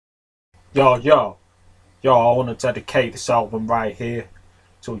Yo, I want to dedicate this album right here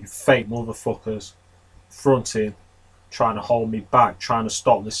to all you fake motherfuckers fronting, trying to hold me back, trying to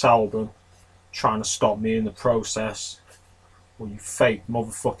stop this album, trying to stop me in the process. All you fake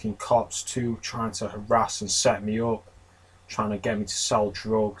motherfucking cops too, trying to harass and set me up, trying to get me to sell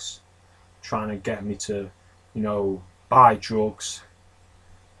drugs, trying to get me to, buy drugs.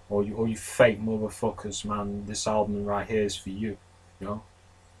 All you fake motherfuckers, man, this album right here is for you,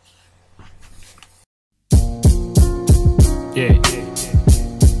 Yeah,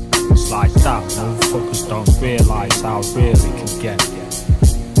 it's like that, motherfuckers don't realise how real it can get.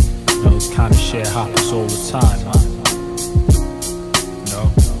 This kind of shit happens all the time, man.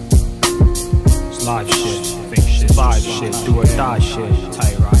 It's life shit, it's life shit, do or die shit, tell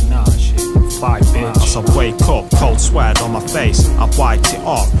you right now, shit. As I wake up, cold sweat on my face, I wiped it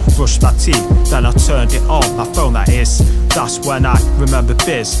off, brushed my teeth, then I turned it on, my phone that is. That's when I remember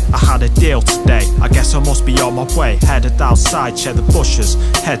biz, I had a deal today, I guess I must be on my way. Headed outside, check the bushes,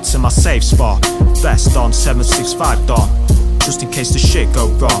 head to my safe spot, vest on, 765 Don, just in case the shit go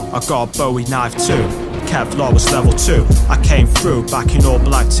wrong. I got a Bowie knife too, Kevlar was level 2. I came through back in all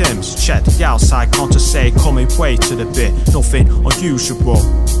black Timbs, checked the outside, can't just say coming way to the bit, nothing unusual.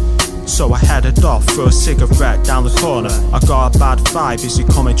 So I headed off for a cigarette down the corner. I got a bad vibe, is it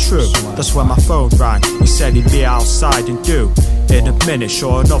coming true? That's when my phone rang, he said he'd be outside and due in a minute.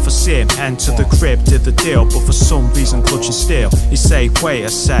 Sure enough I see him enter the crib, did the deal, but for some reason clutching steel. He say wait a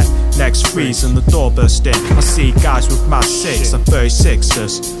sec, next freeze and the door burst in. I see guys with Mad 6 and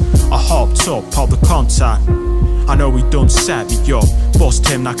 36ers. I hopped up, popped the contact, I know he done set me up, bust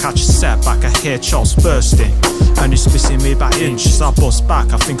him, now catch a setback, I hear Charles bursting, and he's missing me by inches. I bust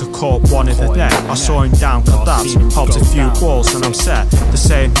back, I think I caught one in the neck. I saw him down, collapse, popped a few walls and I'm set. The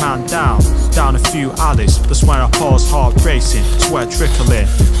same man down a few alleys. That's when I pause, heart racing, sweat trickling.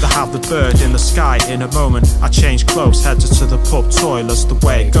 They have the bird in the sky. In a moment I change clothes, headed to the pub toilets, the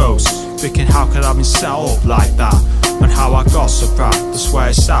way it goes. Thinking how could I have been set up like that, and how I got so proud. That's where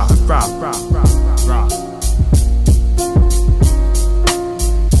it's at, rap.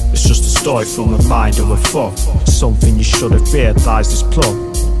 Story from the mind of a fuck, something you should have realised is plug.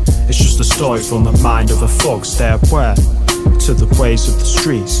 It's just a story from the mind of a fuck, stay aware to the ways of the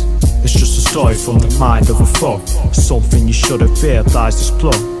streets. It's just a story from the mind of a fuck, something you should have realised is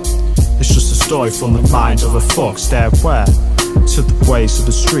plug. It's just a story from the mind of a fuck, stay aware to the ways of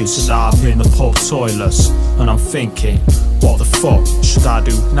the streets. And I'm in the pub toilets and I'm thinking, what the fuck should I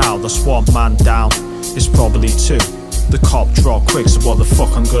do now? That's one man down, it's probably two. The cop dropped quick, so what the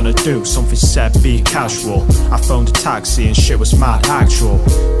fuck I'm gonna do? Something said be casual. I phoned a taxi and shit was mad actual.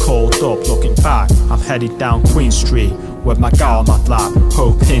 Called up, looking back, I'm headed down Queen Street with my guy on my lap,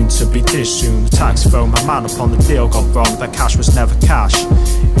 hoping to be this soon. The taxi phoned my man up on the deal got wrong, that cash was never cash,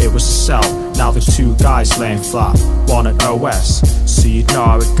 it was a sell. Now there's two guys laying flat, one at OS, so you know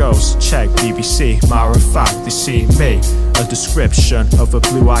how it goes. Check BBC, matter of fact they see me, a description of a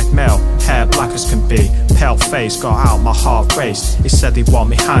blue-eyed male, hair black as can be, pale face, got out, my heart raced. He said he want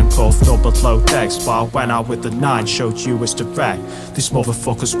me handcuffed, double low decks, but I went out with the 9, showed you it's direct. These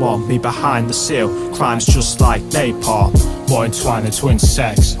motherfuckers want me behind the seal, crimes just like napalm, more entwined than twin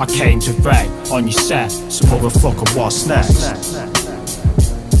sex. I came direct on your set, so motherfucker what's next?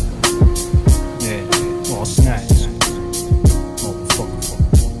 Yeah, what's next?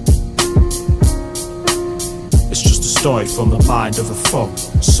 It's just a story from the mind of a fuck,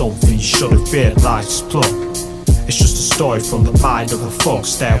 something you should have realised is plug. It's just a story from the mind of a fuck,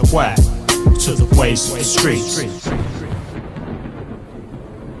 stay aware to the ways of the streets.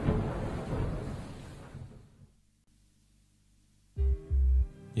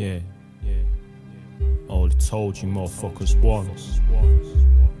 Yeah, I only told you motherfuckers once.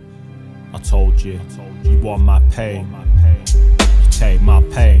 I told you, you want my pain, you take my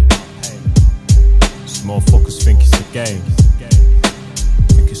pain. Some motherfuckers think it's a game,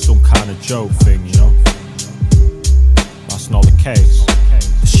 think it's some kind of joke thing, That's not the case.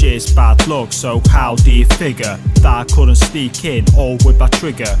 The shit's bad luck, so how do you figure that I couldn't sneak in all with my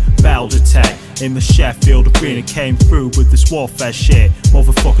trigger? Bell detect in the Sheffield arena, came through with this warfare shit.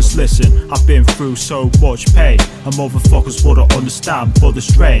 Motherfuckers listen, I've been through so much pain, and motherfuckers wouldn't understand but the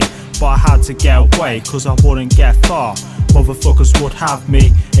strain. But I had to get away, cause I wouldn't get far. Motherfuckers would have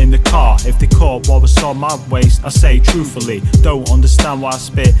me in the car if they caught what was on my waist. I say truthfully, don't understand why I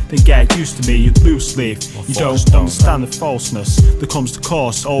spit, then get used to me, you loose leaf. You don't understand the falseness that comes to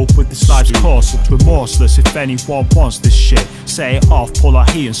course. Old with this life's course, it's remorseless. If anyone wants this shit, say it off, pull out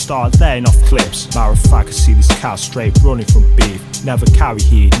heat and start laying off clips. Matter of fact, I see these cats straight running from beef. Never carry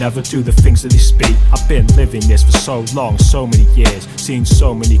heat, never do the things that they speak. I've been living this for so long, so many years, seen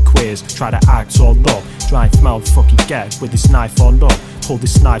so many queers try to act all up, try and smell the fucking get with this knife on up. Pull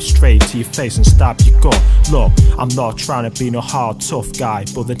this knife straight to your face and stab your gut. Look, I'm not trying to be no hard tough guy,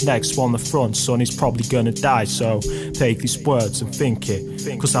 but the next one, the front son, is probably gonna die. So take these words and think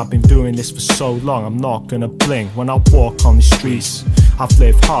it, cause I've been doing this for so long, I'm not gonna blink when I walk on the streets. I've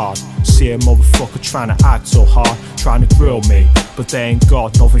lived hard, see a motherfucker trying to act so hard, trying to grill me, but they ain't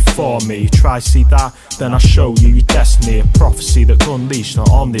got nothing for me. Try see that, then I'll show you your destiny. A prophecy that's unleashed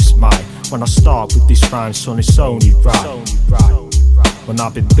on this mic. When I start with this rhyme, son, it's only right. When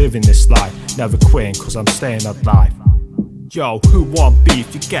I've been living this life, never quitting cause I'm staying alive. Yo, who want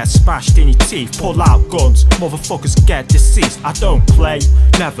beef? You get smashed in your teeth, pull out guns, motherfuckers get deceased. I don't play,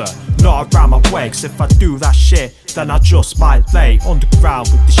 never, not around my way, cause if I do that shit, then I just might lay underground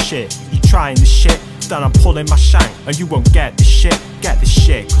with the shit. You trying the shit, then I'm pulling my shank, and you won't get this shit. Get this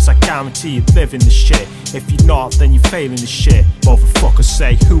shit, cause I guarantee you live in the shit. If you're not, then you're failing the shit. Motherfuckers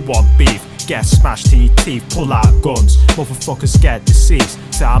say, who want beef? Get smashed in your teeth, pull out guns, motherfuckers get deceased.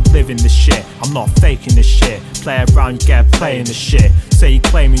 Say I'm living this shit, I'm not faking this shit. Play around, you get playing the shit. Say you're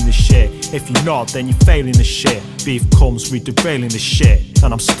claiming the shit, if you're not, then you're failing the shit. Beef comes with derailing the shit,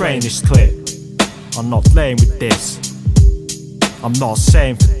 and I'm spraying this clip. I'm not playing with this, I'm not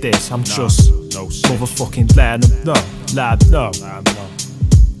saying for this, I'm just motherfucking letting them know, let them know.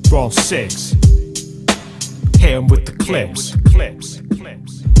 We're on 6, hit 'em with the clips.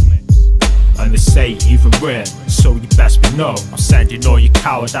 And they say even win, so you best be known. I'm sending all you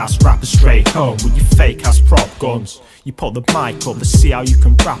coward ass rappers straight home with your fake ass prop guns. You put the mic up to see how you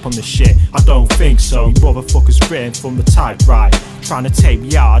can rap on this shit. I don't think so, you motherfuckers written from the typewriter. Trying to take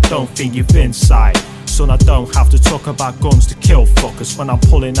me out, I don't think you've inside. Son, I don't have to talk about guns to kill fuckers. When I'm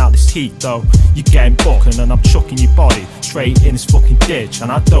pulling out this heat though, you're getting bucking and I'm chucking your body straight in this fucking ditch.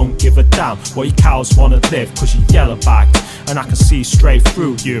 And I don't give a damn what you cows wanna live, cause you yellow backed and I can see straight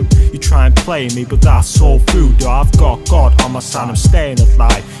through you. You try and play me, but that's all voodoo. I've got God on my side, I'm staying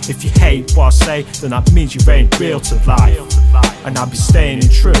alive. If you hate what I say, then that means you ain't real to life. And I'll be staying in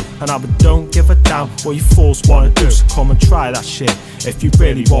true, and I don't give a damn what you fools wanna do. So come and try that shit if you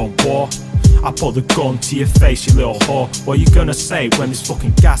really want war. I put the gun to your face, you little whore. What you gonna say when there's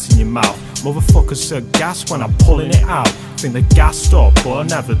fucking gas in your mouth? Motherfuckers are gas when I'm pulling it out. Think they're gassed up, but I'm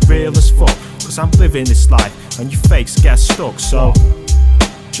never real as fuck, cause I'm living this life and you fakes get stuck. So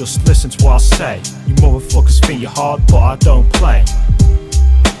just listen to what I say. You motherfuckers think you're hard, but I don't play.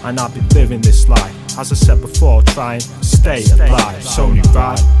 And I've been living this life, as I said before, try and stay alive. It's only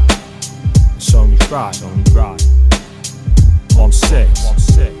right, it's only right, on 6.